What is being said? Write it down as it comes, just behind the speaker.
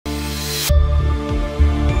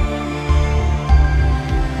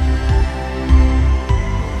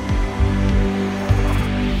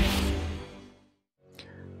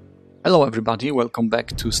Hello everybody, welcome back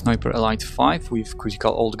to Sniper Elite 5 with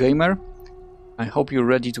Critical Old Gamer. I hope you're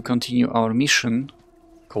ready to continue our mission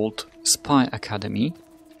called Spy Academy.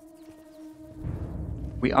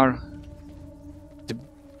 We are at the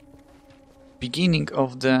beginning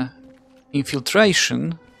of the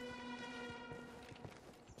infiltration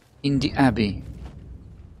in the Abbey.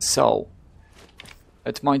 So,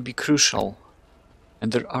 that might be crucial.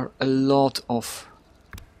 And there are a lot of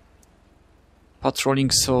patrolling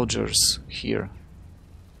soldiers here.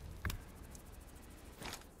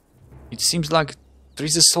 It seems like there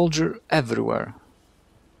is a soldier everywhere.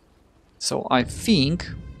 So I think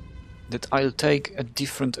that I'll take a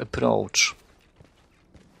different approach.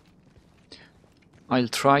 I'll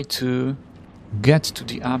try to get to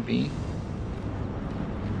the Abbey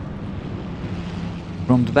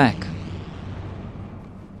from the back.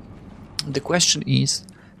 The question is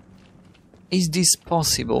this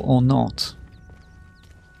possible or not?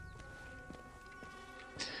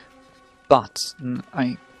 But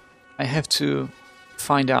I have to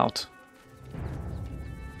find out.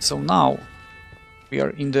 So now we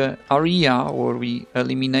are in the area where we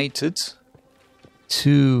eliminated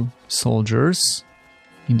 2 soldiers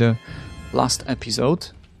in the last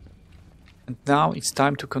episode, and now it's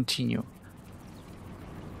time to continue.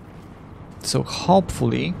 So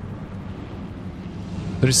hopefully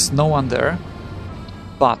there is no one there,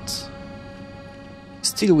 but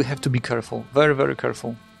still we have to be careful, very, very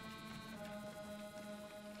careful.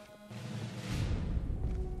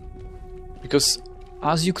 Because,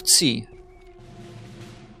 as you could see,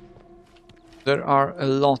 there are a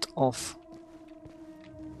lot of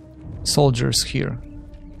soldiers here.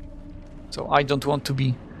 So I don't want to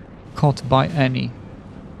be caught by any.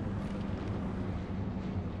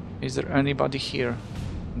 Is there anybody here?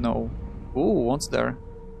 No. Ooh, what's there?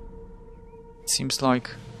 It seems like...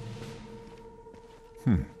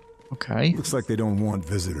 Okay. Looks like they don't want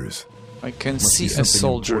visitors. I can see a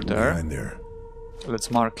soldier there.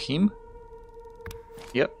 Let's mark him.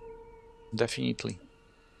 Yep, definitely.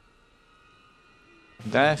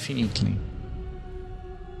 Definitely.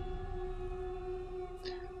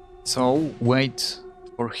 So, wait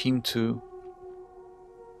for him to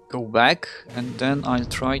go back, and then I'll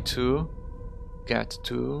try to get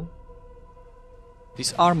to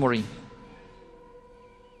this armory.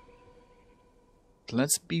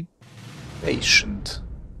 Let's be patient.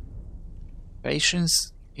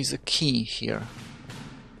 Patience is a key here.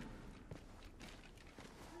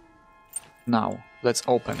 Now, let's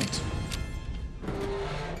open it.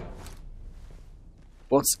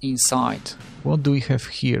 What's inside? What do we have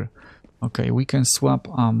here? Okay, we can swap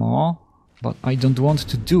ammo, but I don't want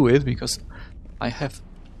to do it because I have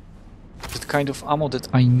that kind of ammo that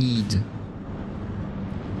I need.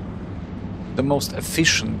 The most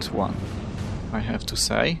efficient one, I have to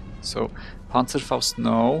say. So, Panzerfaust,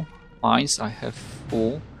 no. Mines, I have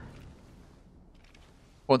full.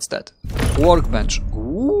 What's that? Workbench.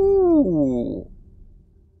 Ooh.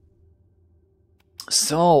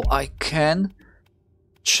 So I can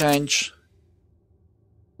change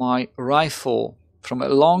my rifle from a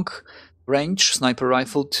long range sniper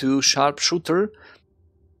rifle to sharpshooter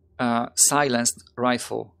silenced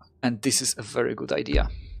rifle, and this is a very good idea.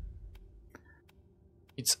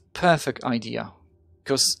 It's a perfect idea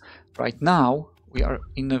because right now we are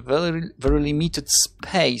in a very, very limited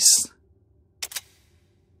space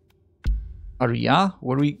area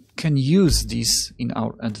where we can use this in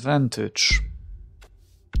our advantage.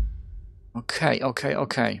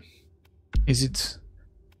 Okay. Is it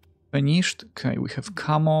finished? Okay, we have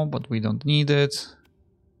camo, but we don't need it.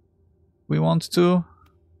 We want to?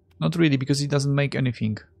 Not really, because it doesn't make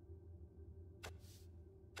anything.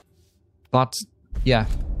 But, yeah.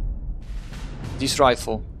 This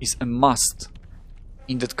rifle is a must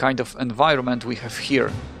in that kind of environment we have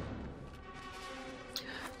here.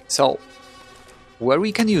 So, where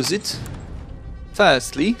we can use it?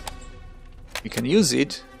 Firstly, we can use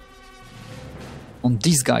it on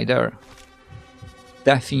this guy there.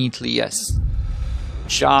 Definitely yes.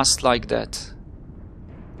 Just like that.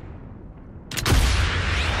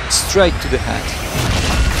 Straight to the head.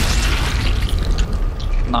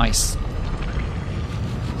 Nice.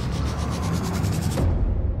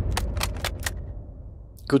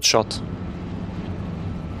 Good shot.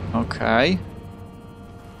 Okay.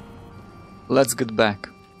 Let's get back.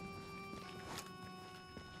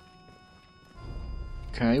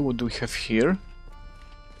 Okay, what do we have here?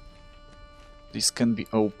 This can be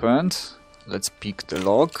opened. Let's pick the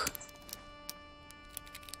lock.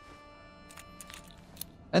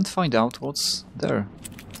 And find out what's there.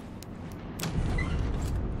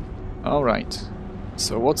 Alright.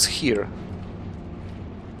 So what's here?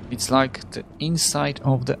 It's like the inside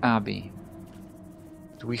of the abbey.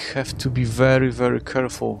 We have to be very, very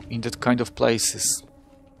careful in that kind of places.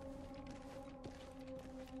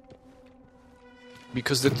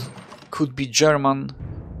 Because that could be German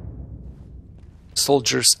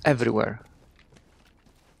soldiers everywhere.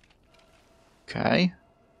 Okay.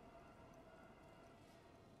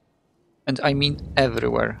 And I mean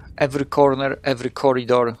everywhere. Every corner, every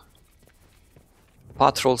corridor.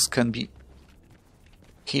 Patrols can be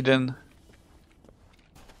hidden.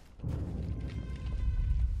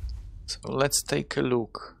 So let's take a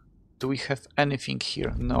look. Do we have anything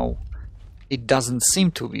here? No. It doesn't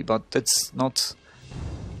seem to be, but that's not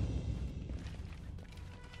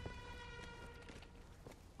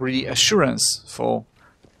really assurance for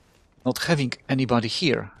not having anybody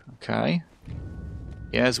here. Okay.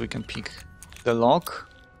 Yes, we can pick the lock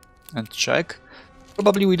and check.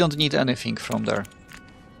 Probably we don't need anything from there.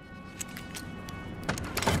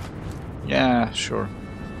 Yeah, sure.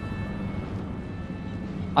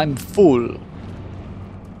 I'm full.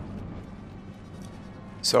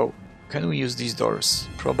 So, can we use these doors?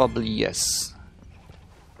 Probably yes.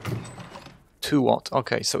 To what?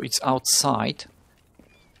 Okay, so it's outside.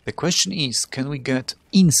 The question is, can we get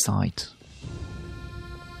inside?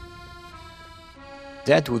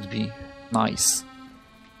 That would be nice.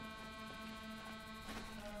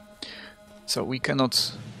 So we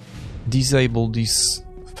cannot disable this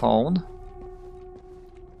phone.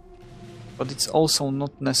 But it's also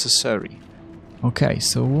not necessary. Okay,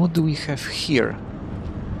 so what do we have here?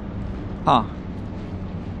 Ah.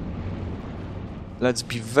 Let's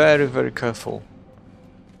be very, very careful.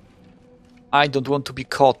 I don't want to be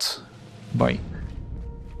caught by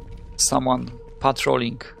someone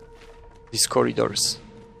patrolling these corridors.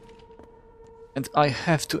 And I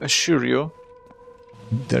have to assure you,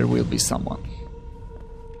 there will be someone.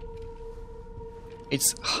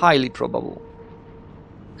 It's highly probable.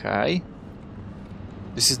 Okay.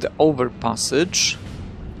 This is the overpassage.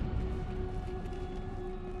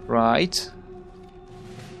 Right.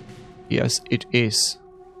 Yes, it is.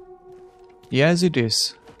 Yes, it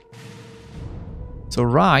is. So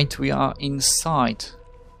right, we are inside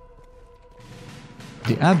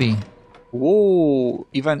the abbey. Whoa,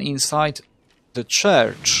 even inside the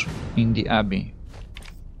church in the abbey.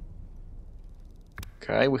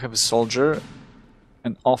 Okay, we have a soldier,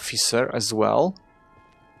 an officer as well.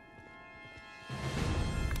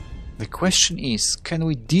 The question is, can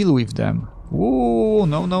we deal with them? Whoa,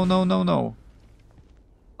 no, no, no, no, no.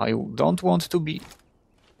 I don't want to be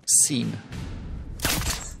seen.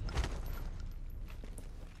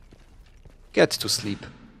 Get to sleep.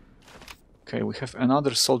 Okay, we have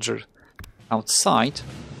another soldier outside.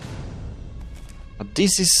 But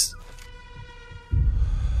this is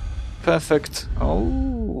perfect.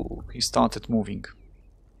 Oh, he started moving.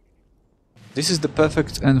 This is the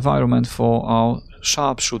perfect environment for our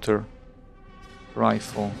sharpshooter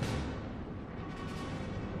rifle.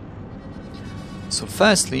 So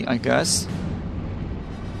firstly, I guess,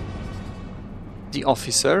 the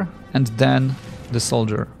officer and then the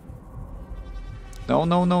soldier. No,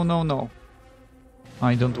 no, no, no, no.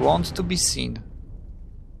 I don't want to be seen.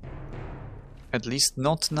 At least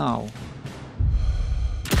not now.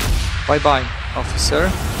 Bye-bye,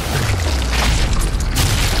 officer.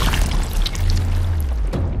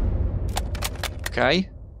 Okay.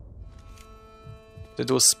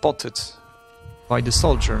 That was spotted by the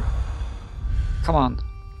soldier. Come on.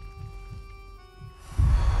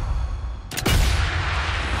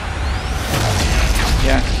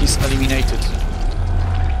 Yeah, he's eliminated.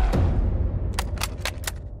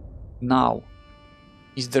 Now,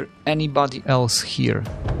 is there anybody else here?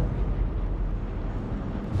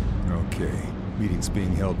 Okay, meeting's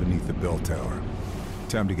being held beneath the bell tower.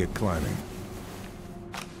 Time to get climbing.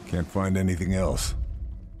 Can't find anything else.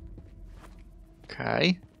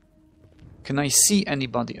 Okay. Can I see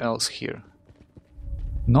anybody else here?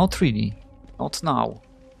 Not really. Not now.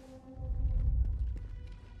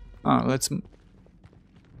 Ah, let's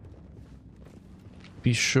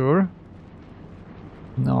be sure.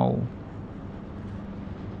 No.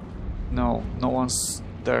 No, no one's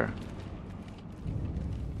there.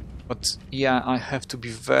 But yeah, I have to be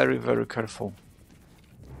very, very careful.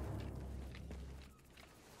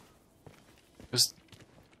 Just...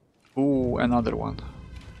 Ooh, another one.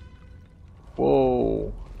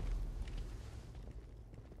 Whoa.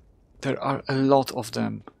 There are a lot of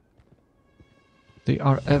them. They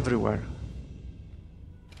are everywhere.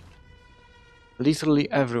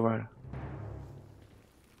 Literally everywhere.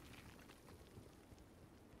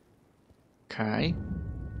 Okay.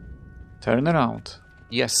 Turn around.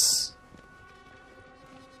 Yes.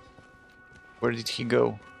 Where did he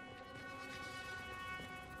go?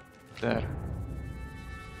 There.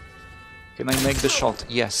 Can I make the shot?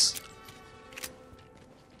 Yes.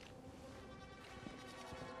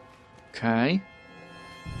 Okay.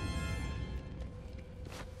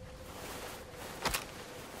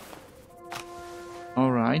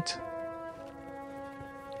 All right.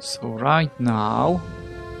 So right now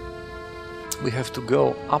we have to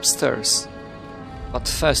go upstairs. But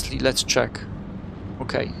firstly, let's check.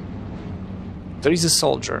 Okay. There is a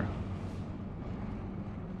soldier.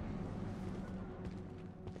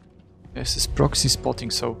 This is proxy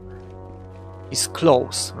spotting, so he's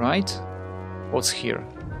close, right? What's here?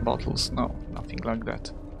 Bottles? No, nothing like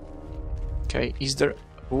that. Okay, is there...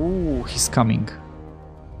 Ooh, he's coming.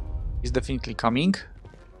 He's definitely coming.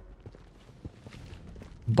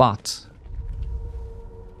 But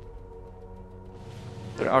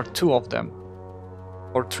there are 2 of them.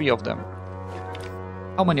 Or 3 of them.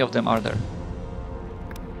 How many of them are there?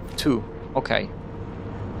 2. Okay.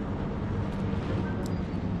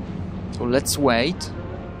 So let's wait.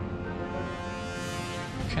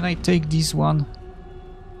 Can I take this one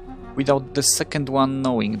without the second one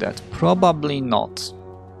knowing that? Probably not.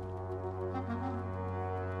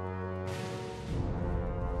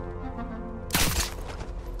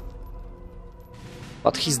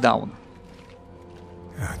 But he's down.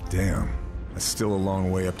 God damn. That's still a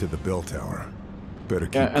long way up to the bell tower. Better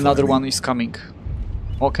keep another climbing. one is coming.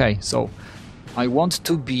 Okay, so I want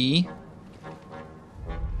to be...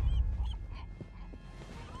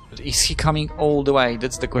 But is he coming all the way?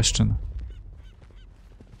 That's the question.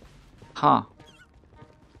 Huh.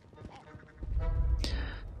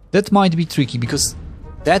 That might be tricky, because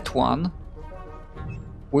that one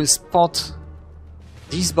will spot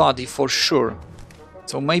this body for sure.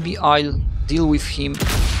 So maybe I'll deal with him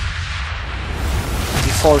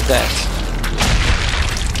before that.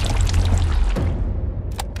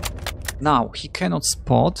 Now, he cannot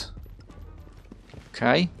spot.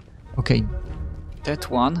 Okay. Okay.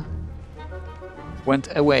 That one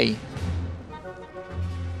went away.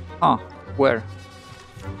 Ah, where?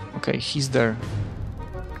 Okay, he's there.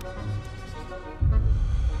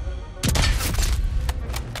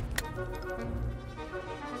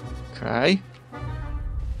 Okay.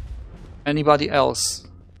 Anybody else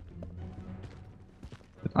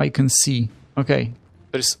that I can see? Okay,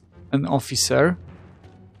 there's an officer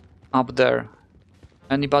up there.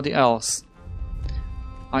 Anybody else?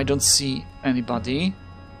 I don't see anybody.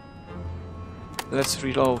 Let's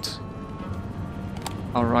reload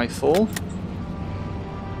our rifle.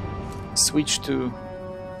 Switch to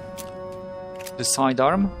the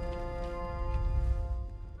sidearm.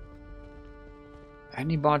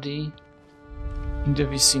 Anybody in the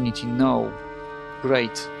vicinity? No.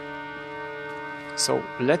 Great. So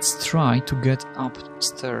let's try to get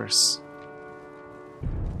upstairs.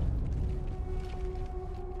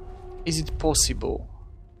 Is it possible?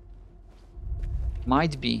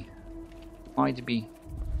 Might be. Might be.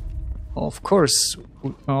 Of course.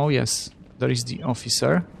 Oh yes, there is the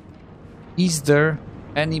officer. Is there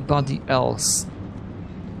anybody else?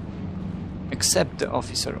 Except the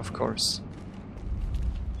officer, of course.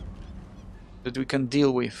 That we can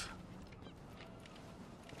deal with.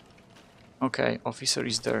 Okay, officer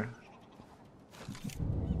is there.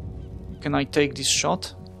 Can I take this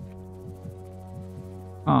shot?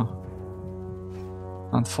 Ah.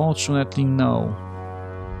 Unfortunately, no.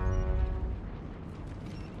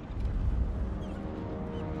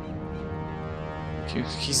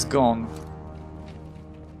 He's gone.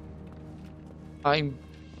 I'm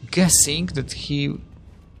guessing that he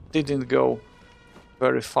didn't go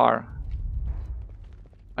very far.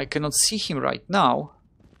 I cannot see him right now,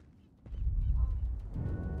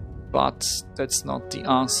 but that's not the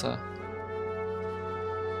answer.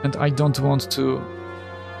 And I don't want to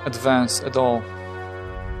advance at all.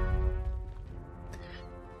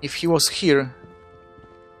 If he was here...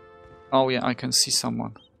 Oh yeah, I can see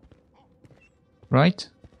someone. Right?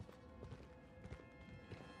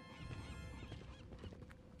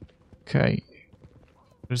 Okay.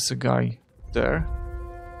 There's a guy there.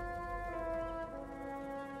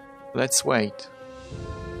 Let's wait.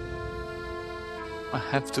 I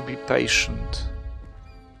have to be patient.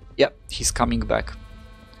 Yep, he's coming back.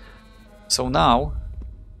 So now,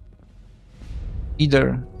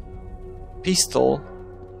 either pistol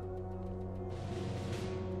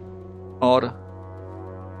or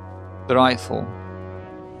the rifle.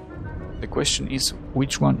 The question is,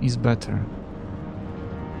 which one is better?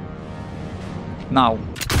 Now.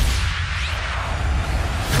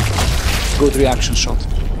 Good reaction shot.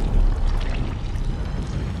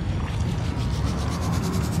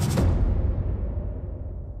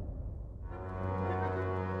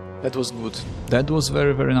 That was good. That was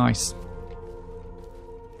very, very nice.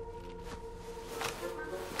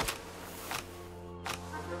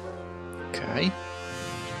 Okay.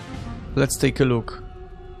 Let's take a look.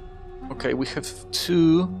 Okay, we have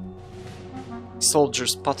 2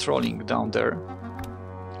 soldiers patrolling down there.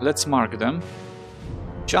 Let's mark them.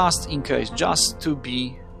 Just in case, just to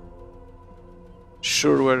be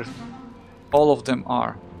sure where all of them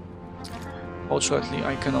are. Fortunately,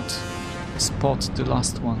 I cannot spot the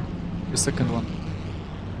last one, the second one.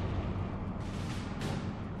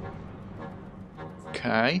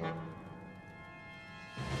 Okay.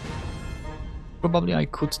 Probably I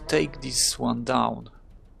could take this one down.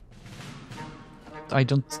 I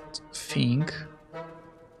don't think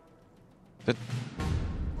that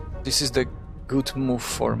this is the good move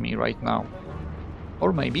for me right now.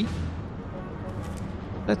 Or maybe.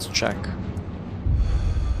 Let's check.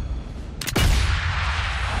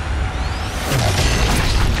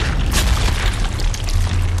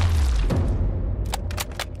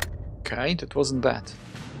 Okay, that wasn't bad.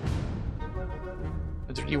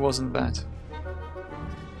 It really wasn't bad.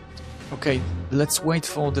 Okay, let's wait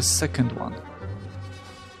for the second one.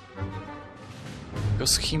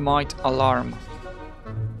 Because he might alarm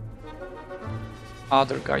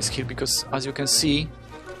other guys here, because as you can see,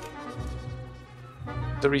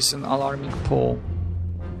 there is an alarming pole.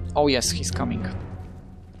 Oh yes, he's coming.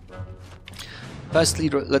 Firstly,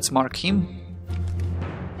 let's mark him.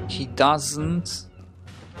 He doesn't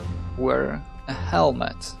wear a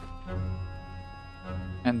helmet.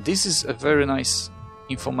 And this is a very nice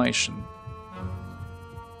information,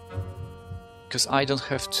 because I don't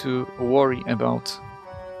have to worry about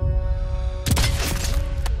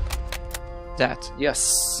that.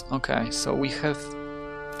 Yes, okay, so we have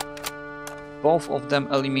both of them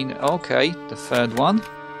eliminated. Okay, the third one.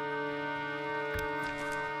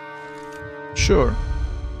 Sure.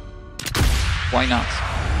 Why not?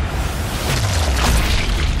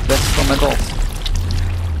 That's from above.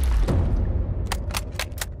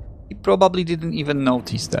 He probably didn't even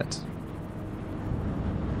notice that.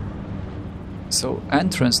 So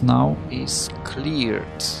entrance now is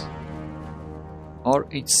cleared. Or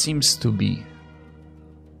it seems to be.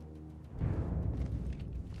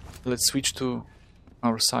 Let's switch to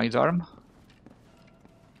our sidearm.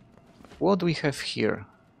 What do we have here?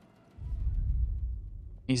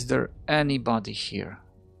 Is there anybody here?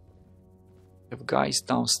 We have guys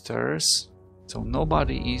downstairs, so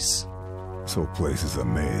nobody is. This whole place is a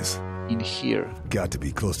maze. In here. Got to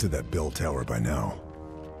be close to that bell tower by now.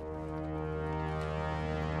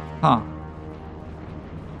 Huh.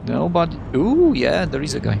 Nobody. Ooh, yeah, there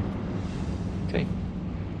is a guy. Okay.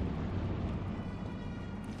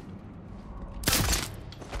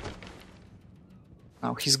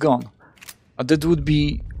 Now he's gone. That would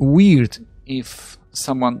be weird if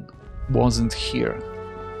someone wasn't here.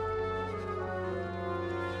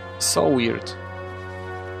 So weird.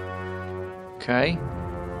 Okay.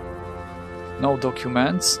 No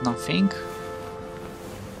documents, nothing.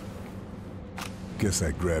 Guess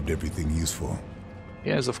I grabbed everything useful.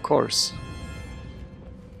 Yes, of course.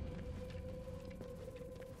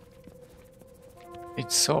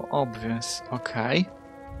 It's so obvious. Okay.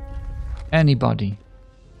 Anybody?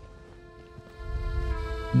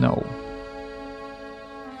 No.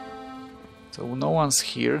 So no one's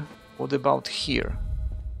here. What about here?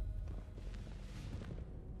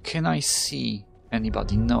 Can I see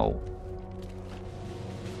anybody? No.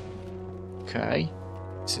 Okay.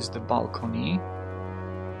 This is the balcony.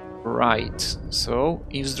 Right. So,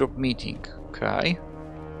 eavesdrop meeting. Okay.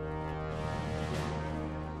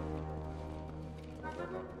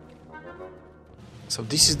 So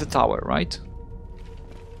this is the tower, right?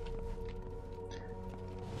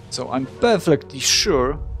 So I'm perfectly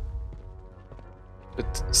sure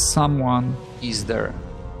that someone is there.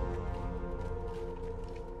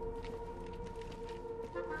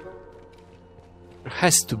 There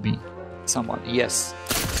has to be someone, yes.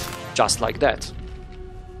 Just like that.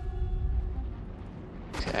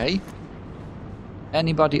 Okay.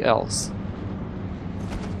 Anybody else?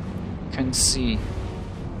 Can see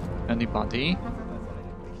anybody.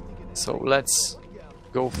 So let's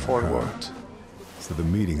go forward. So the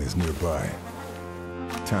meeting is nearby.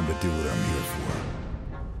 Time to do what I'm here for.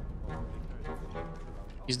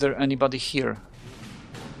 Is there anybody here?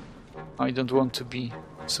 I don't want to be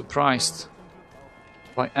surprised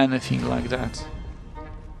by anything like that.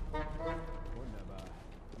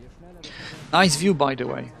 Nice view, by the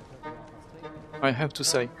way. I have to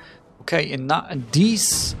say. Okay, and now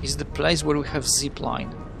this is the place where we have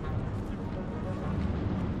zipline.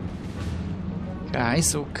 Okay,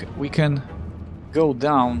 so we can go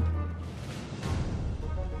down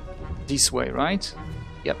this way, right?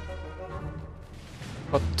 Yep.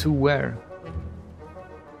 But to where?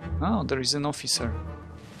 Oh, there is an officer.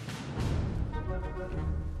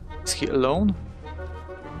 Is he alone?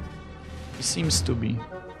 He seems to be.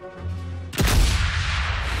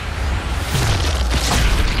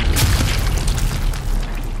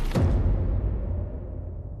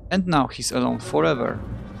 And now he's alone forever.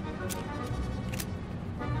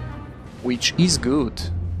 Which is good.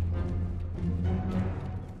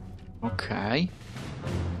 Okay.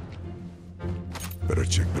 Better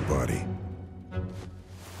check the body.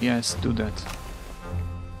 Yes, do that.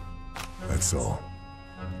 That's all.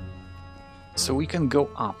 So we can go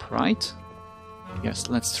up, right? Yes,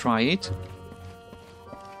 let's try it.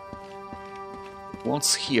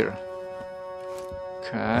 What's here?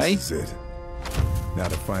 Okay. This is it. Now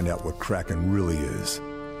to find out what Kraken really is.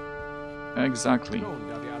 Exactly. Nun,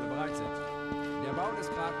 da wir alle bereit sind. Der Bau des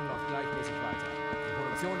Kraken läuft gleichmäßig weiter. Die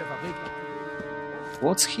Produktion der Fabrik.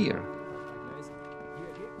 What's here?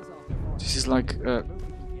 This is like a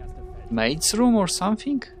maid's room or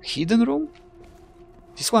something? Hidden room?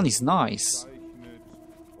 This one is nice.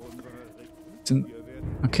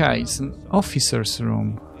 Okay, it's an officer's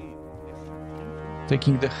room.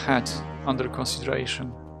 Taking the hat under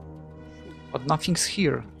consideration. But nothing's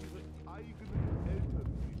here.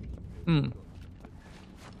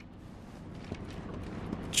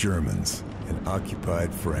 Germans in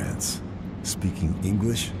occupied France. Speaking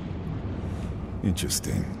English?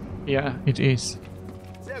 Interesting. Yeah, it is.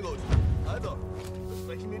 Sehr gut. Also,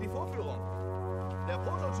 besprechen wir die Vorführung. Der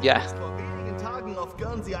Prototyp Ja. ist vor wenigen Tagen auf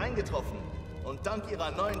Guernsey eingetroffen. Und dank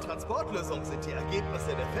ihrer neuen Transportlösung sind die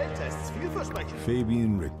Ergebnisse der Feldtests vielversprechend.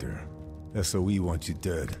 Fabian Richter. SOE wants you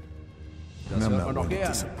dead. And Das I'm hört not man doch one to gerne.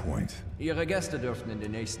 disappoint. Ihre Gäste dürften in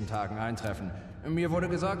den nächsten Tagen eintreffen. Mir wurde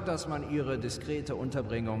gesagt, dass man ihre diskrete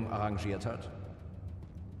Unterbringung arrangiert hat.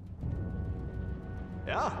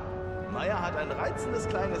 Ja, Meyer hat ein reizendes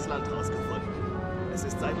kleines Land rausgefunden. Es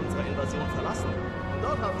ist seit unserer Invasion verlassen. Und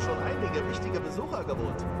dort haben schon einige wichtige Besucher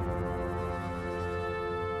gewohnt.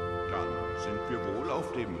 Dann sind wir wohl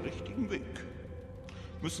auf dem richtigen Weg.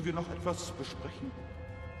 Müssen wir noch etwas besprechen?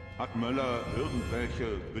 Hat Möller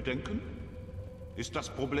irgendwelche Bedenken? Ist das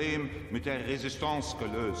Problem mit der Resistance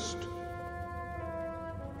gelöst?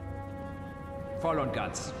 Voll und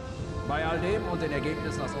ganz. Bei all dem und den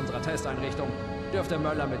Ergebnissen aus unserer Testeinrichtung dürfte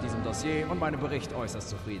Möller mit diesem Dossier und meinem Bericht äußerst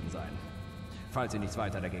zufrieden sein. Falls Sie nichts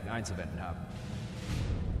weiter dagegen einzuwenden haben.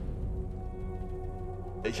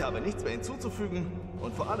 Ich habe nichts mehr hinzuzufügen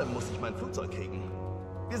und vor allem muss ich mein Flugzeug kriegen.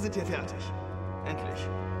 Wir sind hier fertig. Endlich.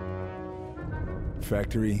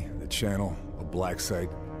 Factory, the channel, a black site.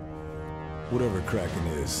 Whatever Kraken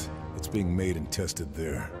is, it's being made and tested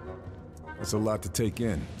there. That's a lot to take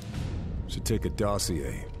in. Should take a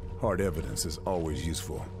dossier. Hard evidence is always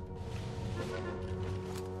useful.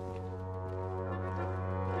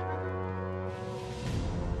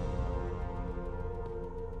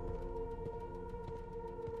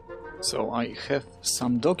 So I have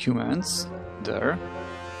some documents there.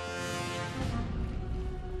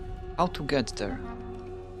 How to get there?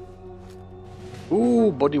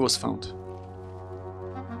 Ooh, body was found.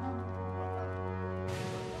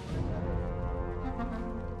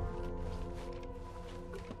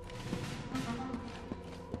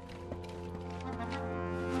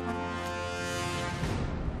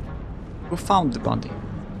 Who found the body?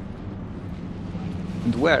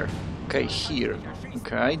 And where? Okay, here.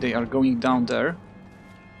 Okay, they are going down there.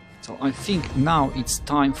 So I think now it's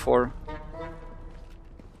time for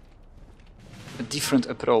a different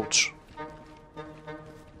approach.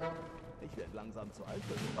 Ich werde langsam zu alt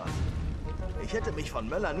für sowas. Ich hätte mich von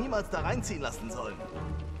Möller niemals da reinziehen lassen sollen.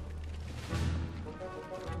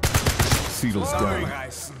 Seedle's down.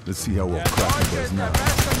 Let's see how well Kraken does now.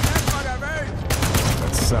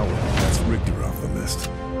 That's Sauer. That's Richter off the list.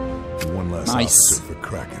 One last Nice. officer for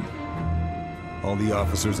Kraken. All the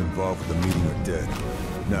officers involved with the meeting are dead.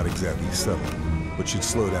 Not exactly settled, but should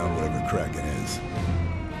slow down whatever Kraken is.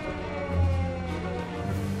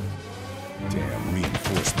 Damn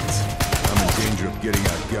reinforcements. I'm in danger of getting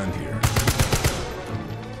outgunned here.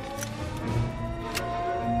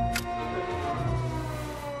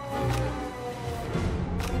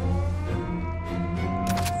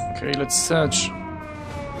 Okay, let's search.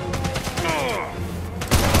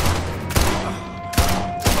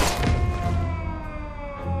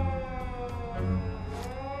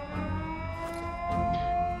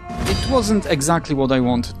 It wasn't exactly what I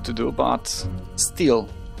wanted to do, but still.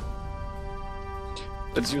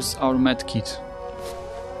 Let's use our medkit.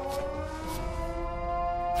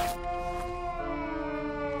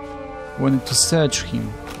 Wanted to search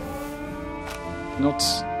him. Not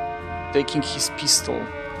taking his pistol.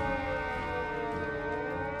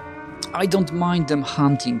 I don't mind them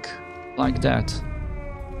hunting like that.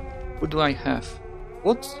 What do I have?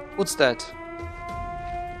 What's that?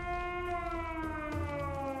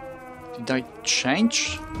 Did I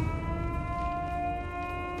change?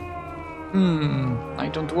 I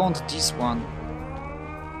don't want this one.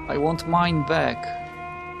 I want mine back.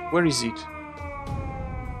 Where is it?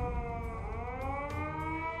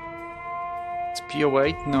 It's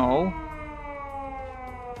P08? No.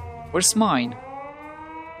 Where's mine?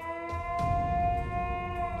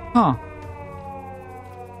 Huh.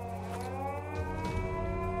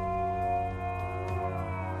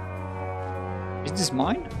 Is this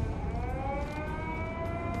mine?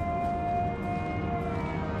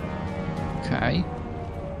 Okay.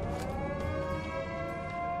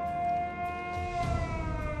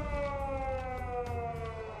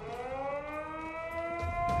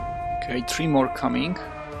 Okay, 3 more coming.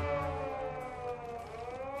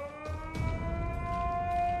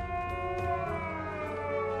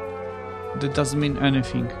 That doesn't mean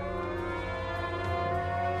anything.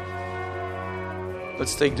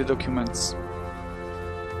 Let's take the documents.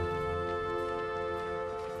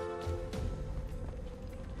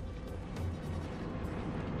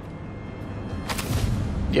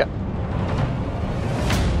 Yeah.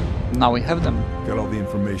 Now we have them. Got all the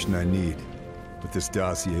information I need, but this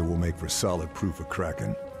dossier will make for solid proof of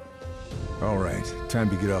Kraken. All right, time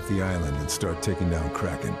to get off the island and start taking down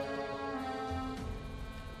Kraken.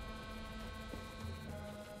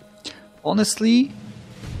 Honestly,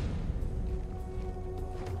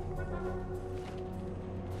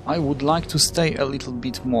 I would like to stay a little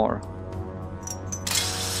bit more.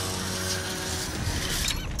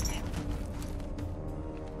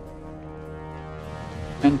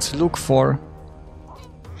 And look for...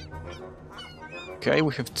 Okay,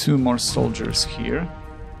 we have 2 more soldiers here.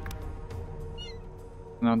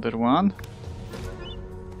 Another one.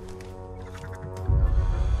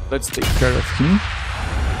 Let's take care of him.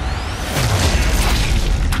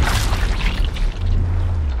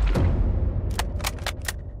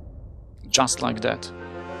 Just like that.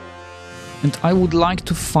 And I would like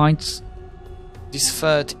to find this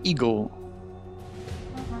 3rd eagle.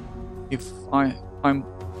 If I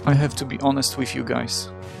have to be honest with you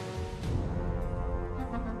guys.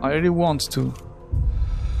 I really want to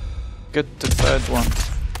get the 3rd one.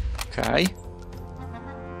 Okay.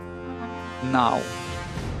 Now.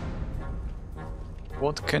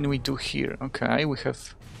 What can we do here? Okay, we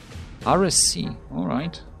have RSC.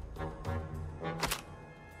 Alright.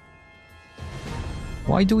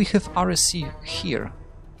 Why do we have RSC here?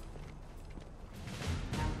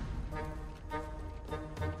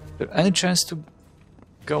 Is there any chance to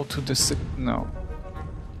go to the... No.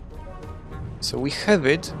 So we have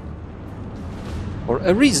it for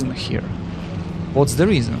a reason here. What's the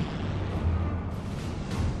reason?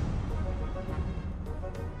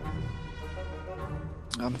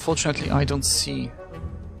 Unfortunately, I don't see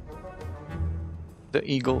the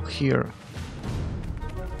eagle here.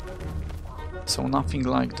 So nothing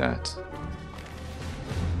like that.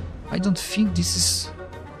 I don't think this is...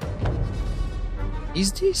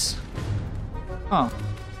 Is this? Huh.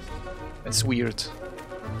 That's weird.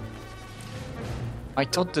 I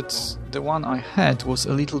thought that the one I had was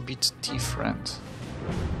a little bit different.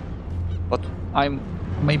 But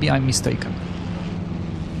maybe I'm mistaken.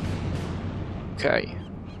 Okay.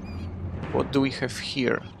 What do we have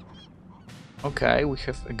here? Okay, we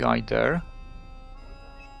have a guy there.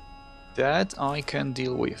 That I can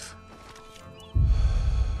deal with.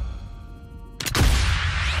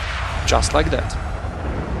 Just like that.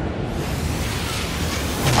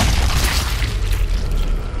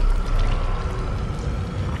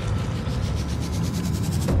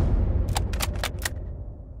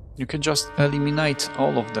 You can just eliminate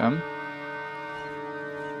all of them.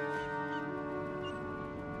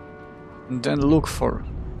 And then look for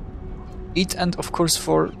it, and of course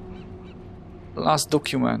for last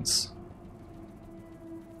documents.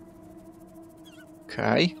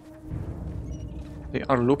 Okay. They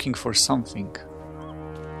are looking for something.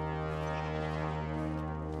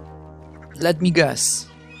 Let me guess.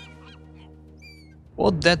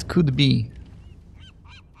 What that could be?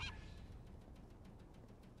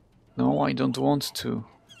 No, I don't want to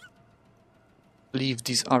leave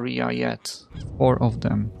this area yet. 4 of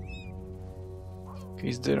them.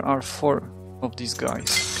 Okay, there are 4 of these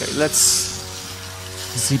guys. Okay, let's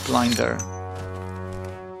zip line there.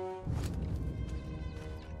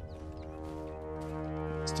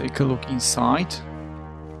 Let's take a look inside. Is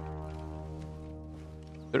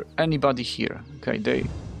there anybody here? Okay,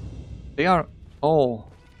 they are all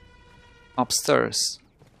upstairs.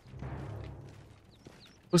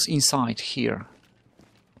 Who's inside here?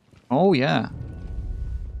 Oh yeah.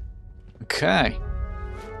 Okay.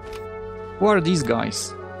 Who are these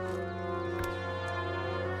guys?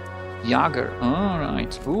 Jager.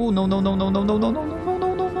 Alright. Oh no no no no no no no no no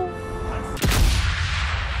no no no.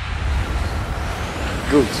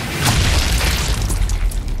 Good.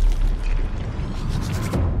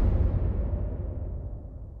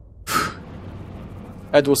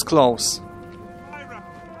 That was close.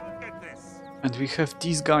 And we have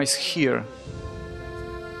these guys here.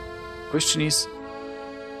 Question is,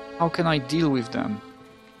 how can I deal with them?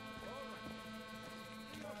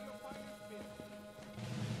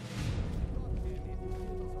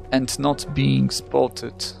 And not being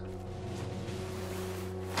spotted.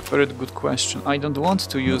 Very good question. I don't want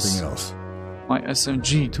to use my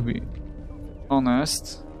SMG, to be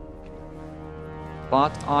honest.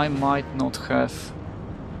 But I might not have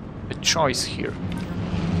a choice here.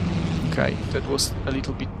 Okay, that was a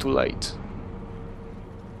little bit too late.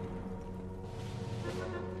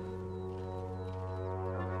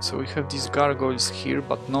 So we have these gargoyles here,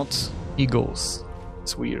 but not eagles.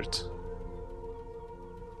 It's weird.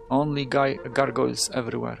 Only gargoyles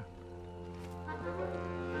everywhere.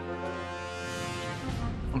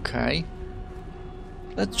 Okay.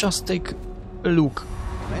 Let's just take a look.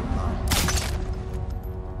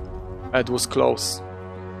 That was close.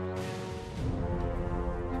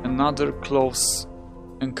 Another close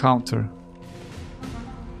encounter.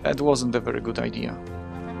 That wasn't a very good idea.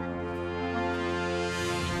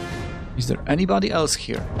 Is there anybody else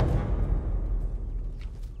here?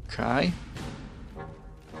 Okay.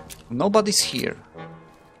 Nobody's here.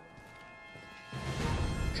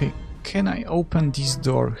 Okay, can I open this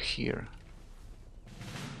door here?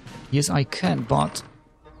 Yes, I can, but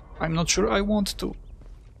I'm not sure I want to.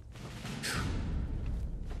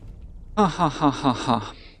 Ha ha ha ha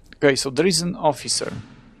ha. Okay, so there is an officer.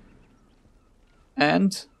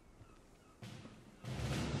 And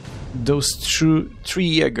those three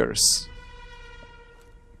Jaegers.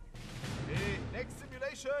 Next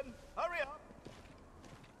simulation, hurry up!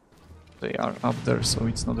 They are up there, so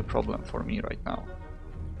it's not a problem for me right now.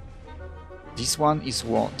 This one is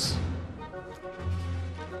what?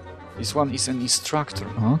 This one is an instructor.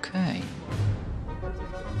 Okay.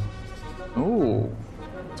 Oh,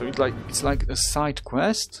 so it's like a side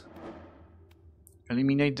quest.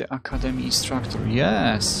 Eliminate the academy instructor.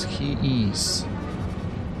 Yes, he is.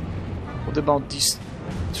 What about these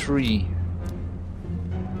three?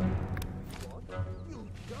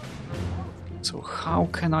 So how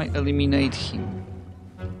can I eliminate him?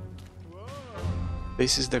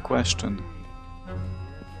 This is the question.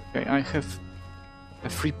 Okay, I have a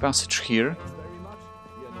free passage here.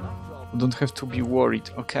 I don't have to be worried.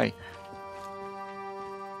 Okay.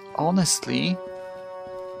 Honestly,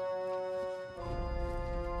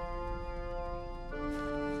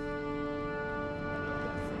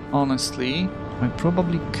 I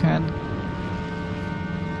probably can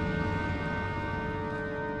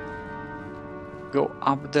go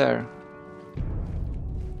up there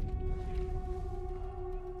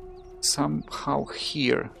somehow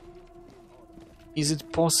here. Is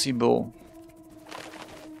it possible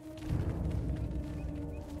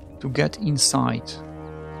to get inside?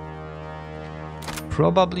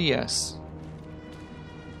 Probably yes.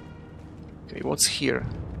 Okay, what's here?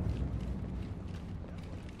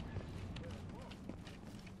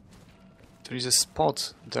 There is a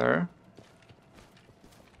spot there.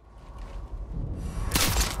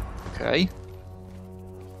 Okay.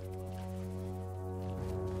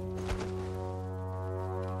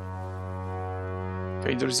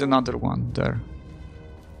 Okay, there is another one there.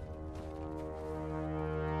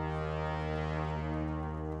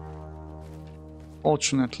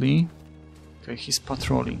 Fortunately, okay, he's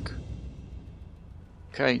patrolling.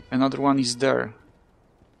 Okay, another one is there.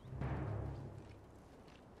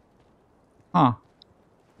 Ah,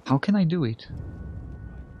 how can I do it?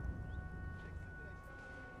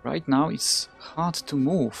 Right now it's hard to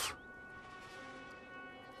move.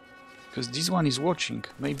 Because this one is watching.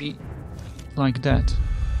 Maybe like that.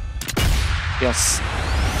 Yes.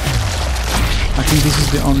 I think this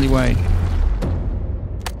is the only way.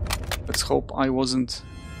 Let's hope I wasn't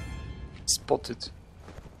spotted.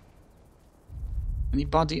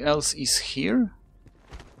 Anybody else is here?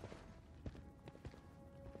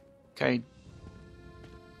 Okay.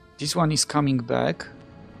 This one is coming back.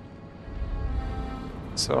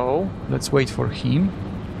 So, let's wait for him.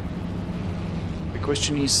 The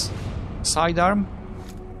question is, sidearm?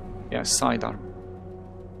 Yes, sidearm.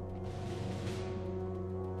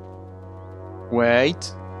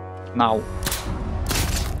 Wait. Now.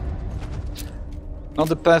 Not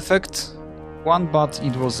the perfect one, but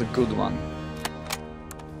it was a good one.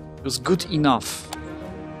 It was good enough.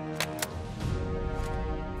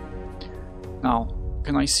 Now,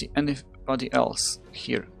 can I see anybody else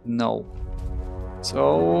here? No.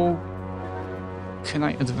 So, can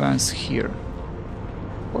I advance here?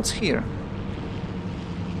 What's here?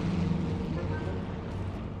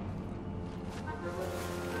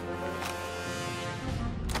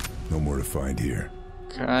 No more to find here.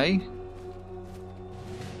 Okay.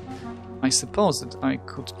 I suppose that I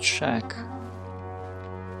could check.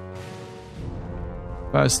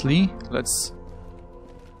 Firstly, let's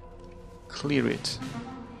clear it.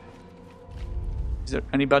 Is there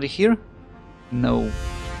anybody here? No.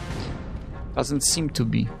 Doesn't seem to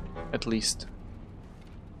be, at least.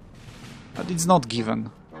 But it's not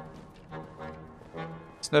given.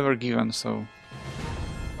 It's never given, so...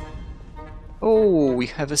 Oh, we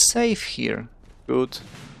have a safe here. Good.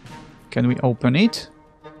 Can we open it?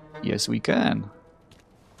 Yes, we can.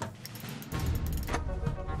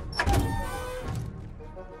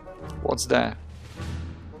 What's there?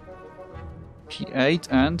 P8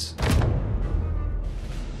 and...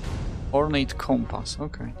 ornate compass,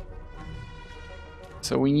 okay.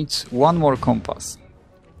 So we need one more compass.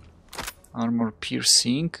 Armor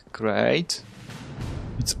piercing, great.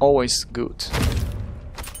 It's always good.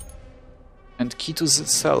 And key to the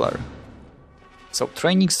cellar. So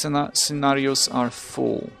training scenarios are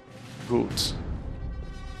full. Good.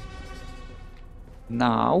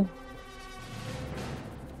 Now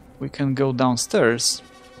we can go downstairs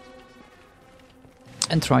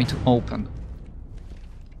and try to open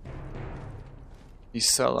this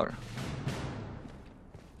cellar.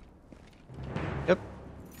 Yep.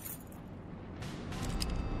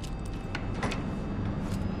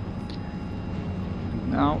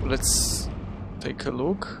 Now let's take a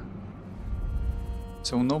look.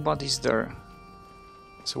 So nobody's there.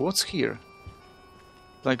 So what's here?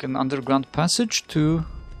 Like an underground passage to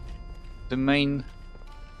the main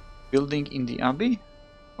building in the abbey?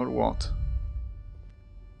 Or what?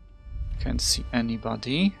 Can't see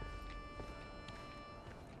anybody.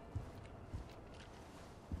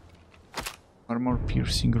 Armor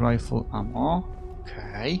piercing rifle ammo.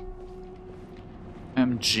 Okay.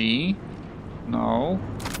 MG. No.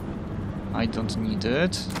 I don't need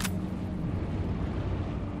it.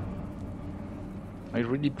 I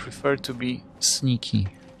really prefer to be sneaky.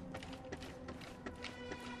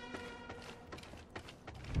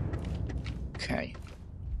 Okay.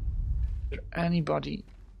 Is there anybody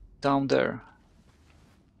down there?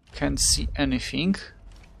 Can't see anything.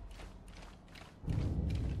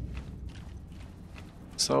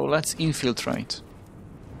 So let's infiltrate.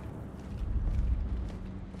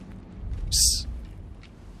 Psst.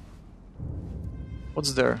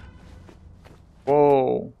 What's there?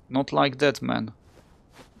 Whoa, not like that, man.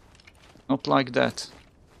 Not like that.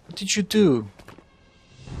 What did you do?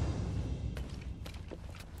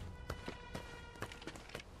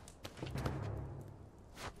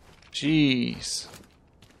 Jeez.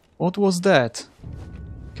 What was that?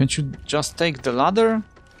 Can't you just take the ladder?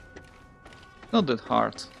 Not that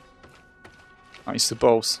hard, I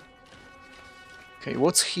suppose. Okay,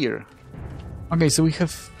 what's here? Okay, so we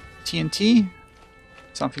have TNT?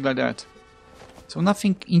 Something like that. So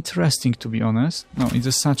nothing interesting, to be honest. No, it's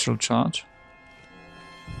a satchel charge.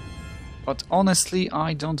 But honestly,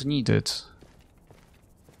 I don't need it.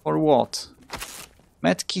 For what?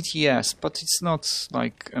 Medkit, yes, but it's not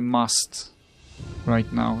like a must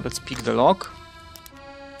right now. Let's pick the lock.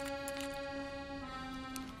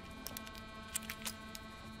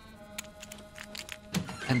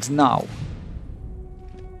 And now.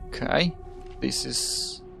 Okay, this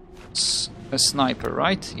is a sniper,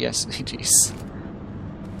 right? Yes, it is.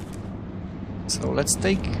 So let's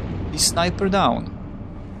take the sniper down.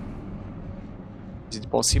 Is it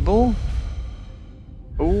possible?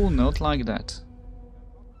 Oh, not like that.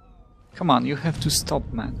 Come on, you have to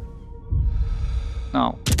stop, man.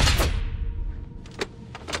 Now.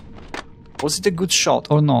 Was it a good shot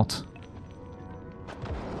or not?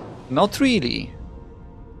 Not really.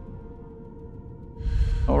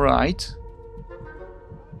 Alright.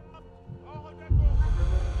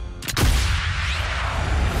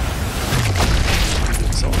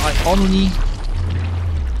 So I only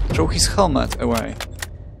throw his helmet away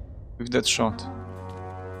with that shot.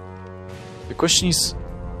 The question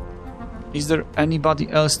is there anybody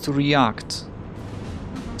else to react?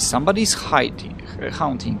 Somebody's hiding,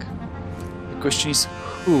 hunting. The question is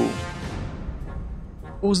who?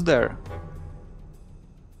 Who's there?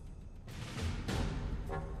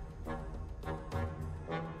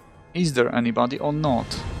 Is there anybody or not?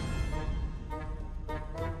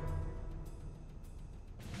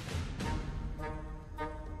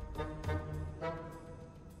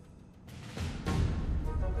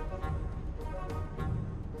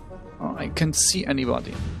 I can't see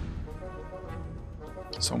anybody.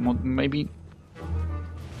 So maybe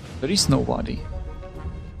there is nobody.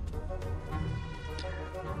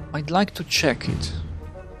 I'd like to check it.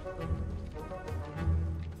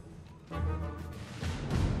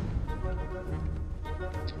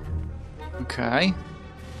 Okay.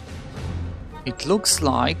 It looks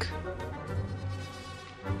like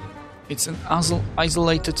it's an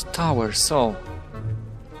isolated tower, so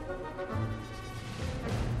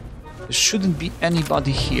there shouldn't be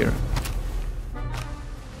anybody here.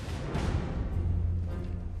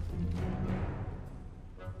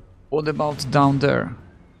 What about down there?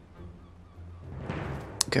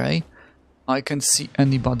 Okay, I can see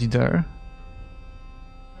anybody there,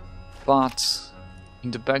 but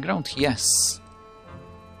in the background, yes,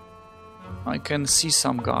 I can see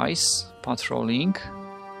some guys patrolling.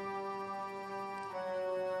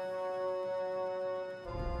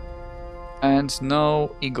 And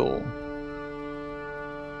no eagle.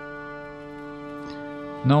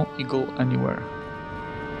 No eagle anywhere.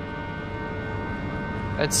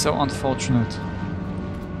 That's so unfortunate.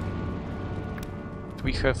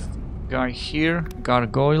 We have guy here,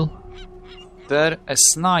 gargoyle. There, a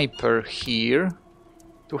sniper here.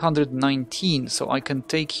 219, so I can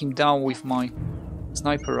take him down with my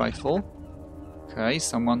sniper rifle. Okay,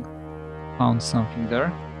 someone found something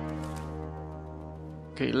there.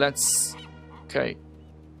 Okay, let's... Okay.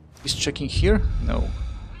 He's checking here? No.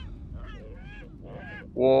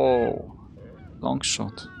 Whoa. Long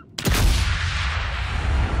shot.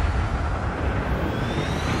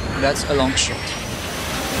 That's a long shot.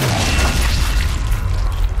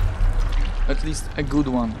 At least a good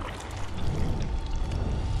one.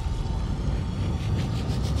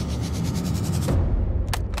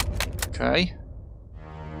 Okay.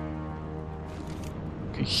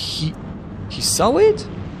 Okay, he saw it?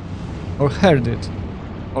 Or heard it?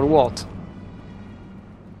 Or what?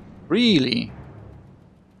 Really?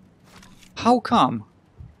 How come?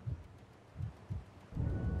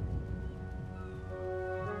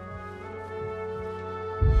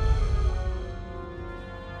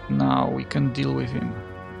 Now we can deal with him.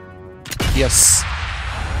 Yes.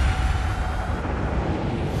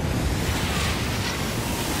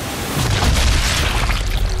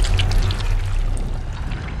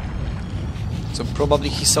 So probably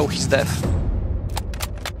he saw his death.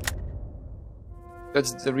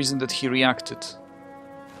 That's the reason that he reacted.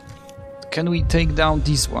 Can we take down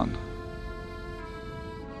this one?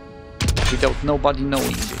 Without nobody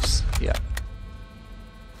knowing this. Yeah.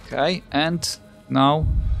 Okay, and now...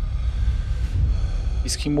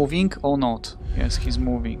 Is he moving or not? Yes, he's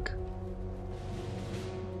moving.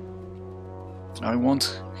 I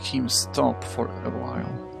want him stop for a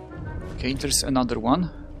while. Okay, there's another one.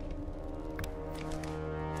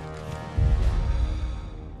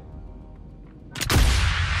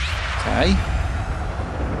 Okay.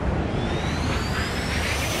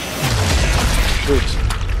 Good.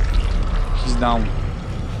 He's down.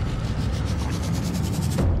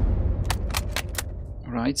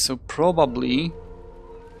 Right, so probably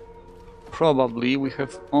we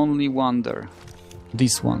have only one there.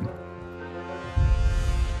 This one.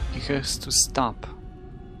 He has to stop.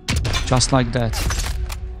 Just like that.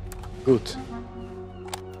 Good.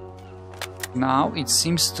 Now it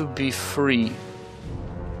seems to be free.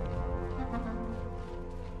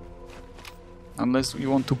 Unless we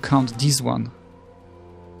want to count this one.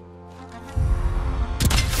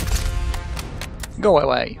 Go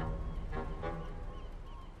away.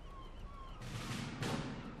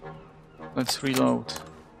 Let's reload.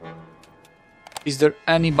 Is there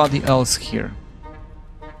anybody else here?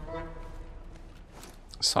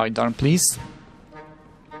 Sidearm, please.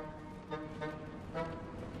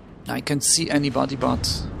 I can't see anybody,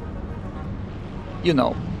 but... You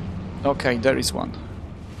know. Okay, there is one.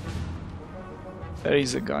 There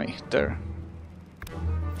is a guy there.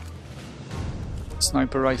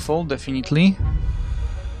 Sniper rifle, definitely.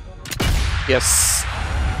 Yes.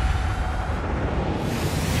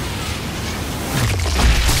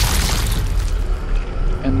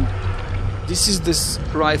 And this is this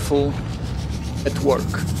rifle at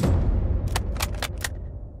work.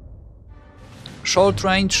 Short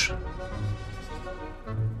range,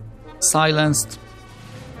 silenced.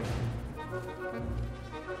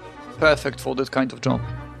 Perfect for that kind of job.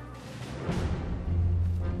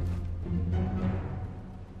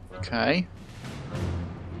 Okay.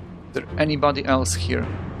 Is there anybody else here?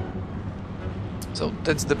 So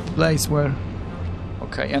that's the place where...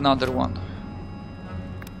 Okay, another one.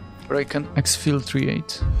 Where I can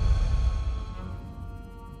exfiltrate.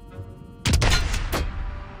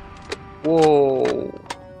 Whoa.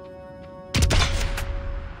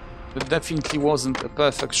 That definitely wasn't a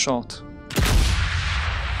perfect shot.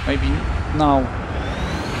 Maybe now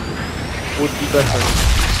would be better.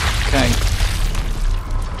 Okay.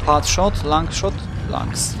 Pad shot,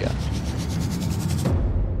 lungs, yeah.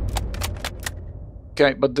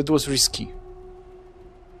 Okay, but that was risky.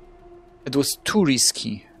 It was too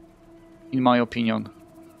risky, in my opinion.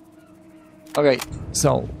 Okay,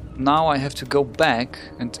 so now I have to go back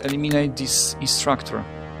and eliminate this instructor.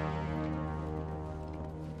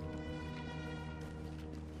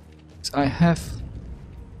 So I have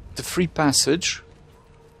the free passage.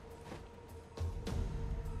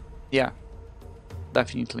 Yeah,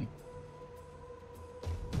 definitely.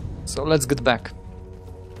 So let's get back.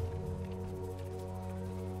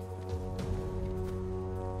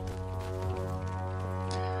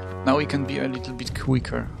 Now we can be a little bit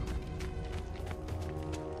quicker.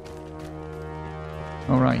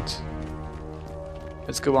 Alright.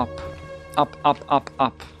 Let's go up. Up, up, up,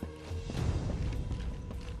 up.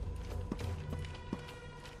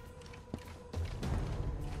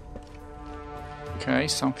 Okay,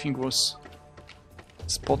 something was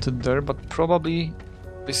spotted there, but probably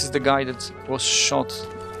this is the guy that was shot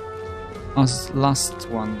as last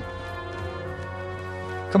one.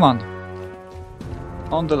 Come on.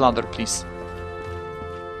 On the ladder, please.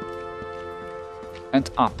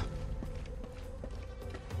 And up.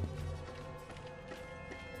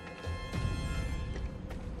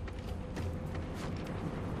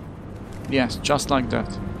 Yes, just like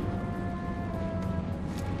that.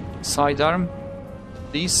 Sidearm,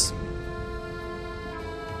 please.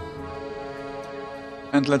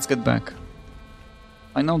 And let's get back.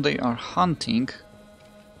 I know they are hunting.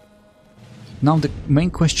 Now the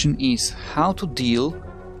main question is how to deal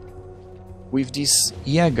with these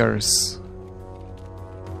Jaegers.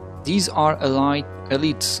 These are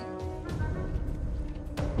elite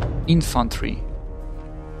infantry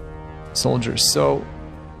soldiers, so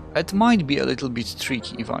it might be a little bit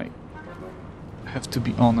tricky if I have to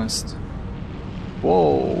be honest.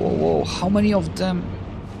 Whoa, whoa, whoa, how many of them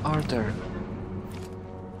are there?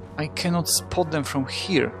 I cannot spot them from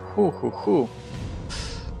here. Hoo.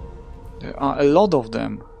 There are a lot of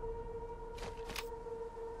them.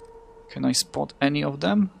 Can I spot any of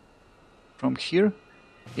them from here?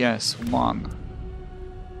 Yes, one.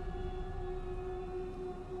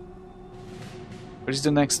 Where is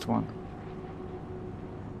the next one?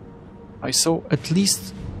 I saw at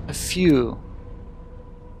least a few.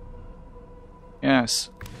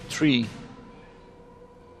 Yes, 3.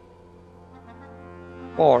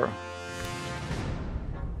 4.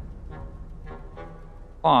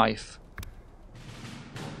 5.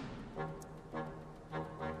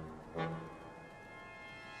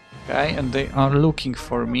 Okay, and they are looking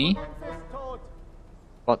for me,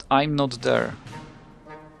 but I'm not there.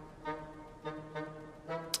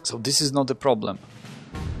 So this is not a problem.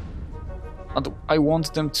 And I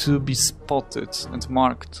want them to be spotted and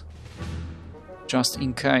marked, just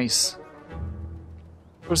in case.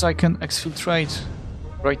 Of course I can exfiltrate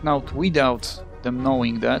right now without them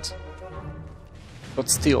knowing that, but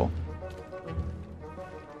still.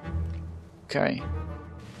 Okay.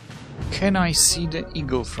 Can I see the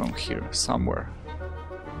eagle from here somewhere?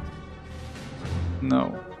 No.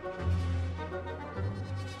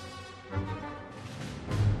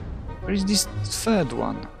 Where is this third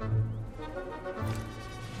one?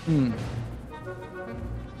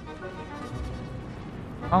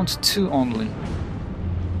 Found 2 only.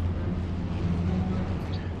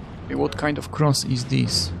 Okay, what kind of cross is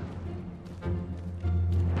this?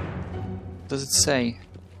 Does it say?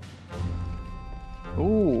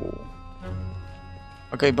 Ooh.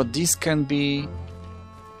 Okay, but this can be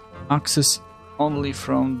accessed only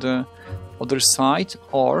from the other side,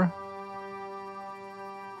 or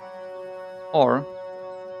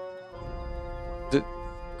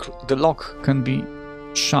the lock can be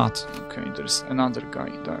shut. Okay, there's another guy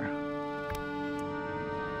there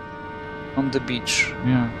on the beach.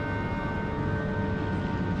 Yeah.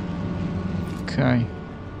 Okay.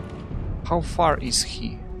 How far is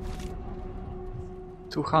he?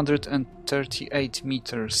 238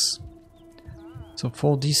 meters. So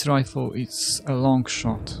for this rifle it's a long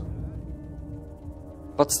shot,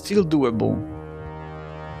 but still doable.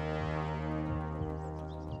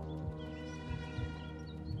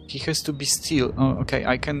 He has to be still. Oh, okay,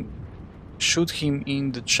 I can shoot him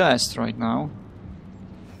in the chest right now.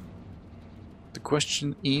 The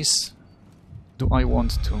question is, do I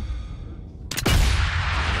want to?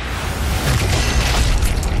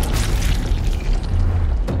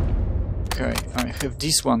 Okay, I have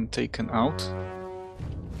this one taken out.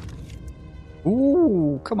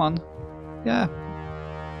 Ooh, come on. Yeah.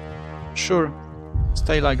 Sure.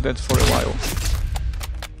 Stay like that for a while.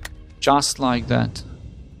 Just like that.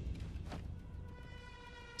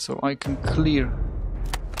 So I can clear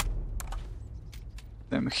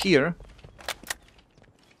them here.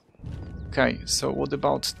 Okay, so what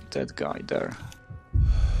about that guy there?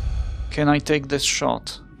 Can I take this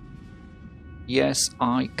shot? Yes,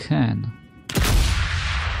 I can.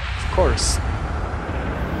 Of course.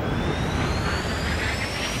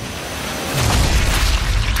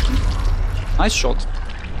 Nice shot.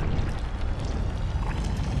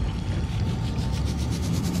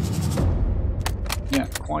 Yeah,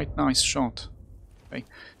 quite nice shot. Okay.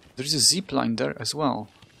 There is a zip line there as well.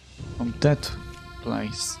 From that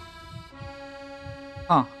place.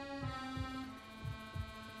 Ah.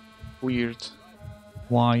 Weird.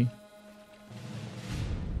 Why?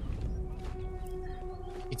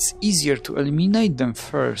 It's easier to eliminate them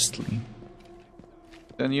firstly.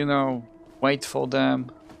 Then, you know, wait for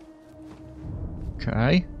them.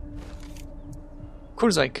 Okay. Of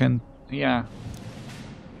course I can, yeah.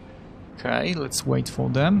 Okay, let's wait for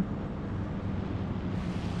them.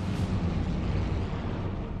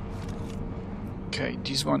 Okay,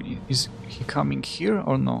 this one, is he coming here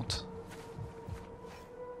or not?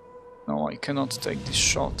 No, I cannot take this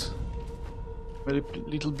shot. A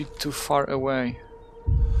little bit too far away.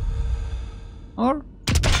 Or?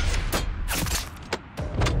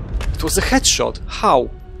 It was a headshot.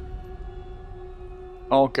 How?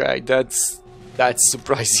 Okay, that's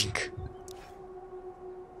surprising.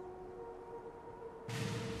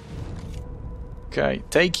 Okay,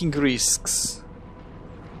 taking risks.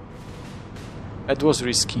 That was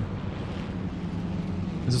risky.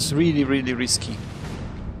 It was really, really risky.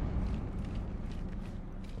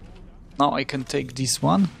 Now I can take this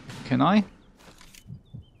one. Can I?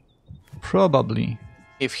 Probably.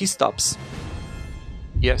 If he stops.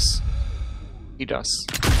 Yes, he does.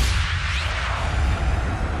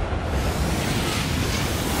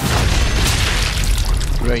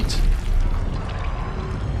 Great.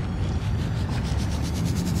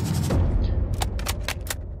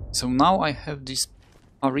 So now I have this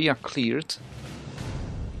area cleared.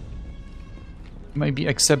 Maybe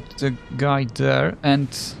except the guy there and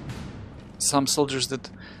some soldiers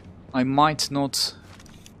that I might not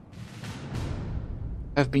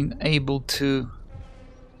have been able to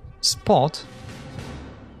spot.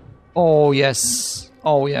 Oh yes,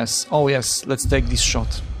 oh yes, oh yes, let's take this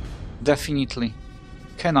shot. Definitely.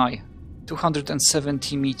 Can I?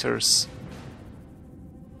 270 meters.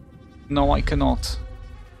 No, I cannot.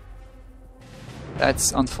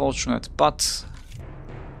 That's unfortunate, but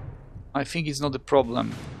I think it's not a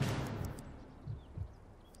problem.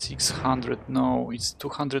 600, no, it's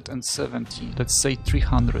 270. Let's say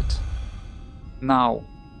 300. Now.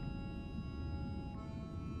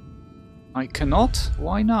 I cannot?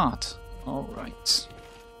 Why not? Alright.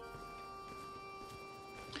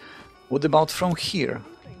 What about from here?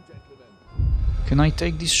 Can I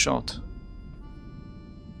take this shot?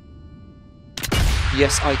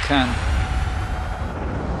 Yes, I can.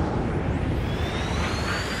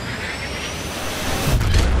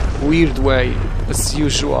 Weird way, as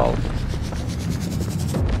usual.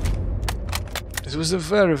 This was a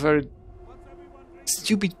very, very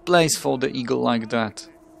stupid place for the eagle like that.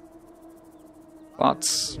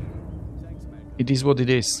 But it is what it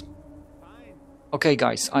is. Okay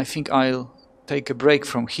guys, I think I'll take a break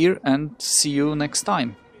from here and see you next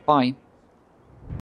time. Bye.